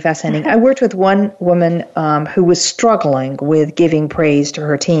 totally fascinating. I worked with one woman who was struggling with giving praise to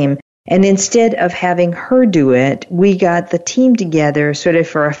her team. And instead of having her do it, we got the team together sort of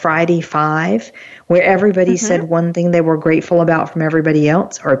for a Friday 5, where everybody said one thing they were grateful about from everybody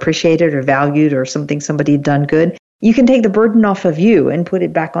else, or appreciated or valued, or something somebody had done good. You can take the burden off of you and put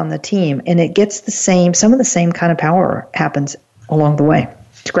it back on the team. And it gets some of the same kind of power happens along the way.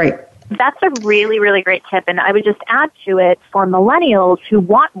 It's great. That's a really, really great tip. And I would just add to it for millennials who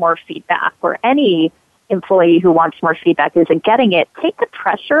want more feedback or any employee who wants more feedback isn't getting it, take the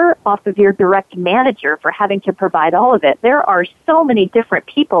pressure off of your direct manager for having to provide all of it. There are so many different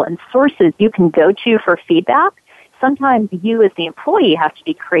people and sources you can go to for feedback. Sometimes you as the employee have to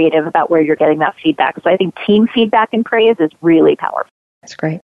be creative about where you're getting that feedback. So I think team feedback and praise is really powerful. That's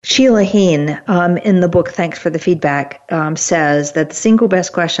great. Sheila Heen, in the book, Thanks for the Feedback, says that the single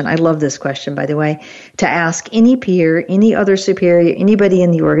best question, I love this question, by the way, to ask any peer, any other superior, anybody in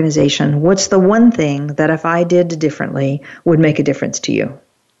the organization, what's the one thing that if I did differently would make a difference to you?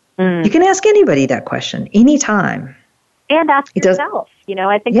 You can ask anybody that question, anytime. And ask yourself.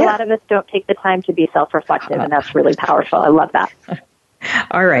 I think a lot of us don't take the time to be self-reflective, and that's really powerful. I love that.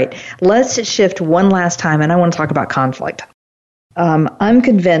 All right. Let's shift one last time, and I want to talk about conflict. I'm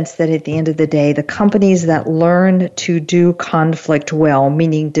convinced that at the end of the day, the companies that learn to do conflict well,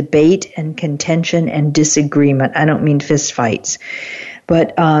 meaning debate and contention and disagreement, I don't mean fist fights,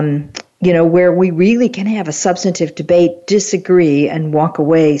 but, where we really can have a substantive debate, disagree, and walk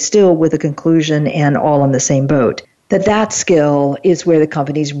away still with a conclusion and all on the same boat. That skill is where the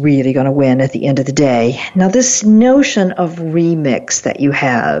company's really going to win at the end of the day. Now, this notion of remix that you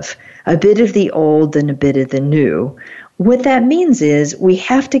have, a bit of the old and a bit of the new, what that means is we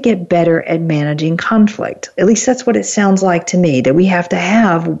have to get better at managing conflict. At least that's what it sounds like to me, that we have to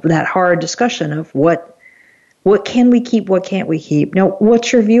have that hard discussion of what can we keep, what can't we keep. Now,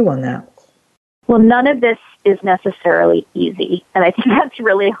 what's your view on that? Well, none of this is necessarily easy. And I think that's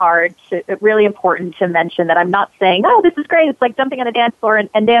really really important to mention that I'm not saying, oh, this is great. It's like jumping on a dance floor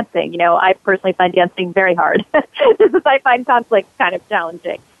and dancing. I personally find dancing very hard. I find conflict kind of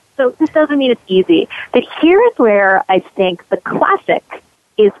challenging. So this doesn't mean it's easy. But here's where I think the classic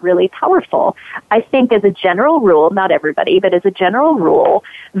is really powerful. I think as a general rule, not everybody, but as a general rule,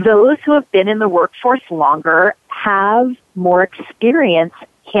 those who have been in the workforce longer have more experience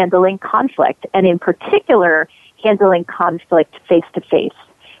handling conflict, and in particular, handling conflict face-to-face.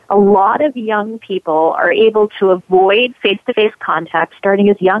 A lot of young people are able to avoid face-to-face contact starting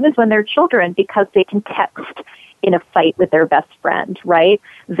as young as when they're children because they can text in a fight with their best friend, right?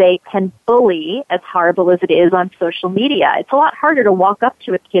 They can bully, as horrible as it is on social media. It's a lot harder to walk up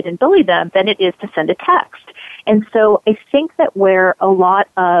to a kid and bully them than it is to send a text. And so I think that where a lot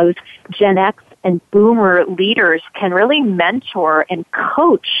of Gen X and Boomer leaders can really mentor and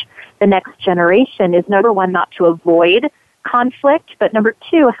coach the next generation is, number one, not to avoid conflict, but number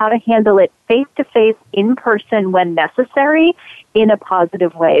two, how to handle it face-to-face, in person when necessary, in a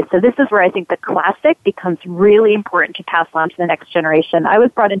positive way. So this is where I think the classic becomes really important to pass on to the next generation. I was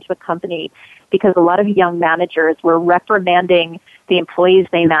brought into a company because a lot of young managers were reprimanding the employees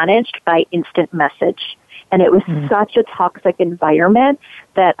they managed by instant message. And it was such a toxic environment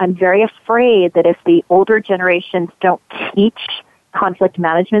that I'm very afraid that if the older generations don't teach conflict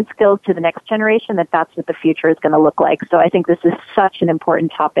management skills to the next generation, that's what the future is going to look like. So I think this is such an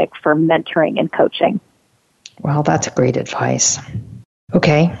important topic for mentoring and coaching. Well, that's great advice.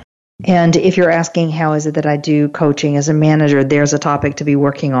 Okay. And if you're asking how is it that I do coaching as a manager, there's a topic to be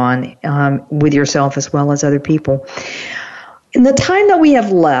working on with yourself as well as other people. In the time that we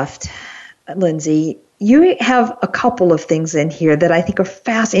have left, Lindsay, you have a couple of things in here that I think are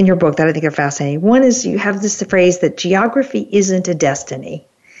in your book that I think are fascinating. One is you have this phrase that geography isn't a destiny.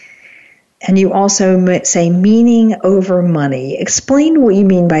 And you also say meaning over money. Explain what you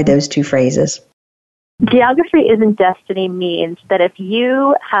mean by those two phrases. Geography isn't destiny means that if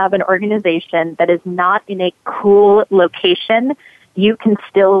you have an organization that is not in a cool location, you can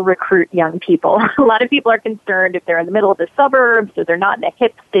still recruit young people. A lot of people are concerned if they're in the middle of the suburbs or they're not in a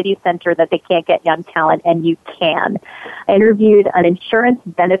hip city center that they can't get young talent, and you can. I interviewed an insurance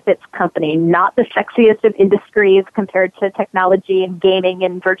benefits company, not the sexiest of industries compared to technology and gaming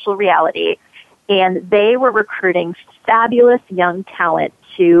and virtual reality, and they were recruiting fabulous young talent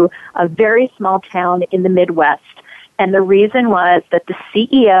to a very small town in the Midwest. And the reason was that the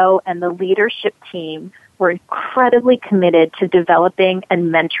CEO and the leadership team were incredibly committed to developing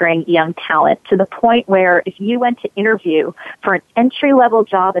and mentoring young talent to the point where if you went to interview for an entry-level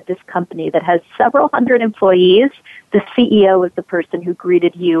job at this company that has several hundred employees, the CEO was the person who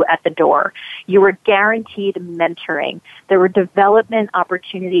greeted you at the door. You were guaranteed mentoring. There were development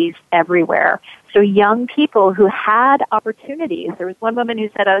opportunities everywhere. So young people who had opportunities, there was one woman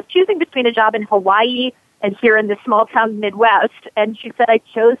who said, I was choosing between a job in Hawaii and here in the small town Midwest. And she said, I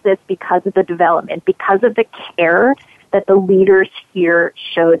chose this because of the development, because of the care that the leaders here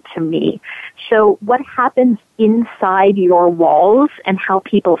showed to me. So what happens inside your walls and how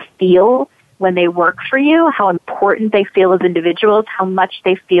people feel when they work for you, how important they feel as individuals, how much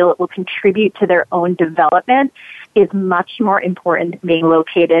they feel it will contribute to their own development is much more important than being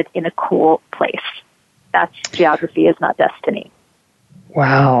located in a cool place. That's geography is not destiny.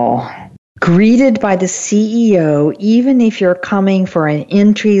 Wow. Greeted by the CEO, even if you're coming for an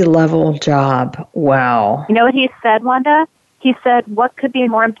entry-level job. Wow. You know what he said, Wanda? He said, what could be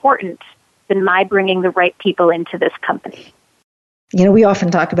more important than my bringing the right people into this company? You know, we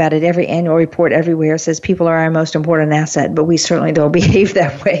often talk about it. Every annual report everywhere says people are our most important asset, but we certainly don't behave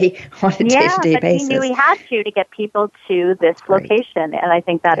that way on a day-to-day basis. Yeah, but he knew he had to get people to this location, and I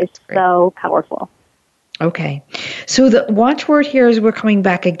think that's so powerful. Okay. So the watchword here is we're coming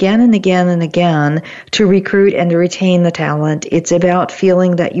back again and again and again to recruit and to retain the talent. It's about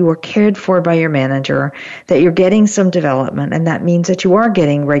feeling that you are cared for by your manager, that you're getting some development, and that means that you are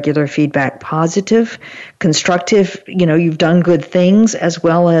getting regular feedback, positive, constructive, you've done good things, as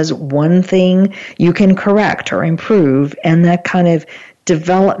well as one thing you can correct or improve, and that kind of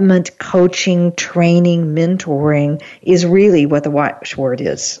development, coaching, training, mentoring is really what the watchword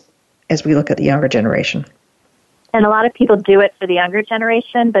is as we look at the younger generation. And a lot of people do it for the younger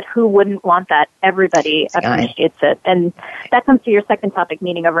generation, but who wouldn't want that? Everybody appreciates it. And that comes to your second topic,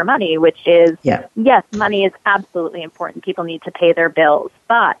 meaning over money, which is, yes, money is absolutely important. People need to pay their bills.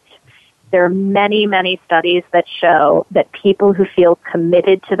 But there are many, many studies that show that people who feel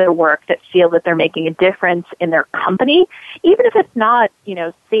committed to their work, that feel that they're making a difference in their company, even if it's not,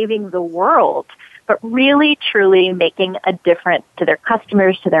 saving the world, but really, truly making a difference to their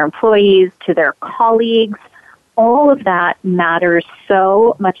customers, to their employees, to their colleagues. All of that matters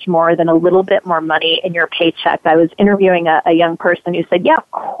so much more than a little bit more money in your paycheck. I was interviewing a young person who said,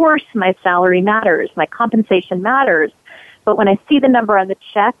 of course my salary matters, my compensation matters. But when I see the number on the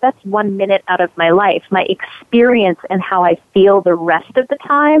check, that's 1 minute out of my life. My experience and how I feel the rest of the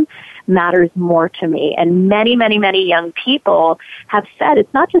time matters more to me. And many, many, many young people have said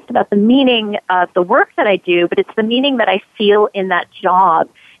it's not just about the meaning of the work that I do, but it's the meaning that I feel in that job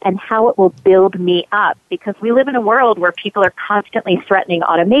and how it will build me up. Because we live in a world where people are constantly threatening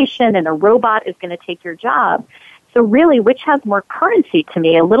automation and a robot is going to take your job. So really, which has more currency to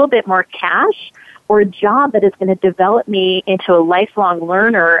me, a little bit more cash or a job that is going to develop me into a lifelong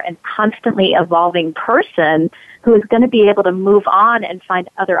learner and constantly evolving person who is going to be able to move on and find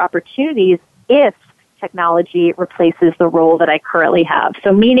other opportunities if technology replaces the role that I currently have.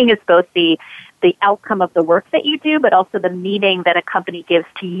 So meaning is both the outcome of the work that you do, but also the meaning that a company gives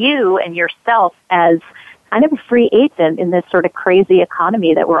to you and yourself as kind of a free agent in this sort of crazy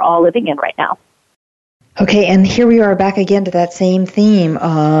economy that we're all living in right now. Okay, and here we are back again to that same theme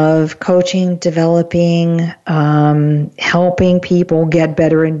of coaching, developing, helping people get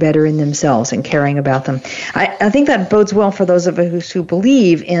better and better in themselves and caring about them. I think that bodes well for those of us who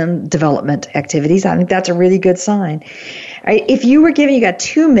believe in development activities. I think that's a really good sign. If you were giving, you got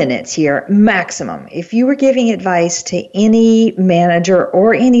 2 minutes here, maximum. If you were giving advice to any manager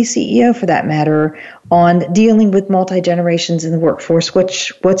or any CEO for that matter on dealing with multi-generations in the workforce,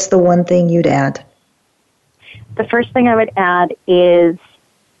 what's the one thing you'd add? The first thing I would add is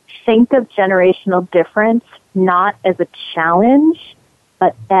think of generational difference not as a challenge,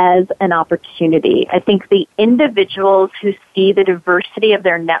 but as an opportunity. I think the individuals who see the diversity of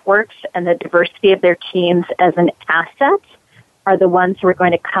their networks and the diversity of their teams as an asset are the ones who are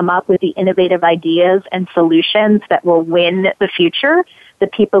going to come up with the innovative ideas and solutions that will win the future. The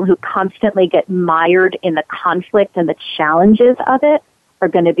people who constantly get mired in the conflict and the challenges of it are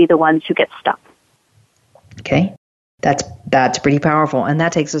going to be the ones who get stuck. Okay, that's pretty powerful, and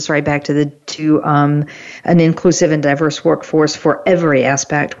that takes us right back to an inclusive and diverse workforce for every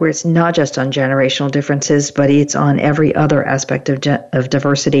aspect, where it's not just on generational differences, but it's on every other aspect of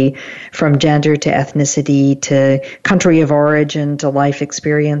diversity, from gender to ethnicity to country of origin to life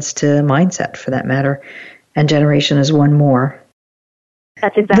experience to mindset, for that matter. And generation is one more.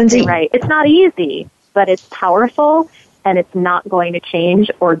 That's exactly Lindsay. Right. It's not easy, but it's powerful. And it's not going to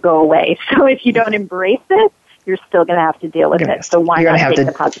change or go away. So if you don't embrace it, you're still going to have to deal with it. So why not take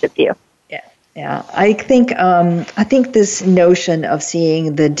the positive view? Yeah. I think this notion of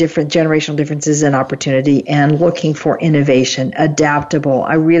seeing the different generational differences in opportunity and looking for innovation, adaptable.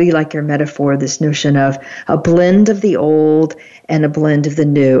 I really like your metaphor, this notion of a blend of the old and a blend of the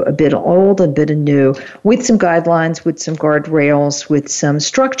new, a bit old, a bit of new, with some guidelines, with some guardrails, with some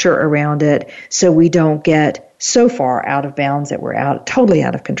structure around it, so we don't get so far out of bounds that we're totally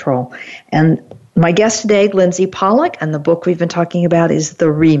out of control. And my guest today, Lindsay Pollock, and the book we've been talking about is The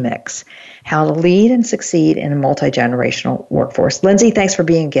REMIX, How to Lead and Succeed in a Multi-Generational Workforce. Lindsay, thanks for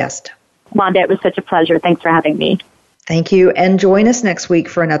being a guest. Wanda, it was such a pleasure. Thanks for having me. Thank you. And join us next week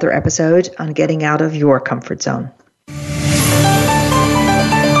for another episode on getting out of your comfort zone.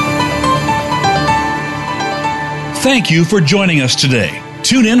 Thank you for joining us today.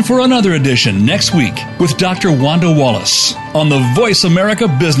 Tune in for another edition next week with Dr. Wanda Wallace on the Voice America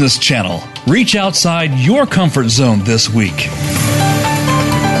Business Channel. Reach outside your comfort zone this week.